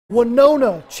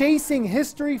Winona chasing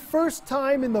history, first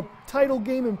time in the title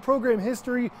game in program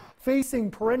history,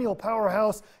 facing perennial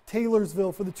powerhouse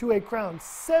Taylorsville for the 2A crown.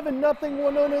 7-0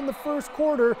 Winona in the first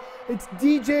quarter. It's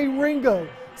DJ Ringo.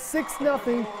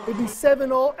 6-0. It'd be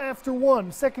 7-all after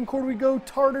one. Second quarter we go,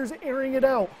 Tartars airing it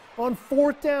out. On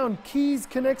fourth down, Keys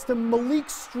connects to Malik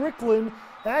Strickland.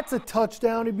 That's a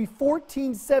touchdown. It'd be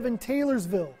 14-7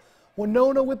 Taylorsville.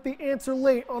 Winona with the answer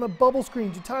late on a bubble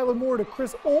screen to Tyler Moore to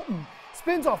Chris Olton.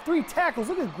 Spins off 3 tackles.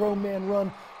 Look at the grown man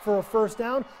run for a first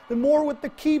down. Then Moore with the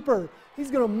keeper.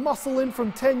 He's going to muscle in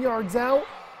from 10 yards out.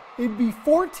 It'd be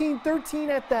 14-13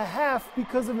 at the half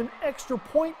because of an extra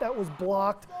point that was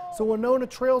blocked. So Winona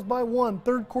trails by 1.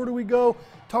 Third quarter we go.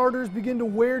 Tartars begin to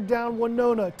wear down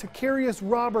Winona. Takarius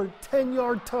Robert,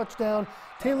 10-yard touchdown.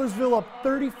 Taylorsville up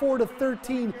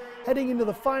 34-13 heading into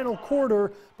the final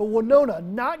quarter. But Winona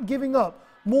not giving up.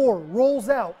 Moore rolls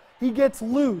out. He gets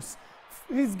loose.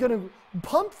 He's going to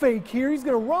pump fake here. He's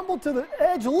going to rumble to the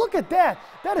edge. Look at that.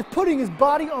 That is putting his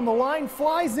body on the line.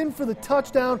 Flies in for the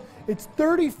touchdown. It's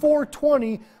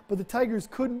 34-20, but the Tigers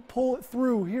couldn't pull it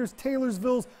through. Here's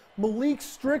Taylorsville's Malik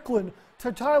Strickland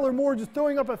to Tyler Moore just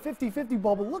throwing up a 50-50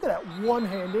 ball. But look at that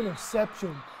one-hand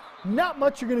interception. Not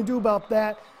much you're going to do about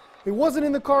that. It wasn't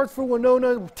in the cards for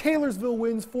Winona. Taylorsville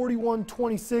wins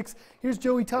 41-26. Here's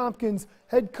Joey Tompkins,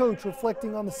 head coach,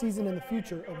 reflecting on the season and the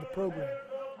future of the program.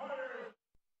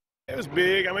 It was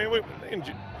big. I mean,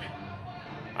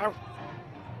 our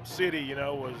city, you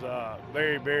know, was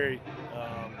very, very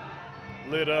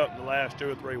lit up the last 2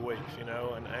 or 3 weeks, you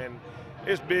know, and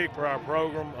it's big for our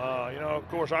program. You know, of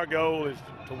course, our goal is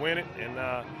to win it,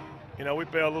 and you know, we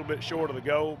fell a little bit short of the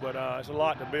goal, but it's a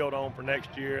lot to build on for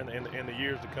next year and the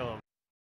years to come.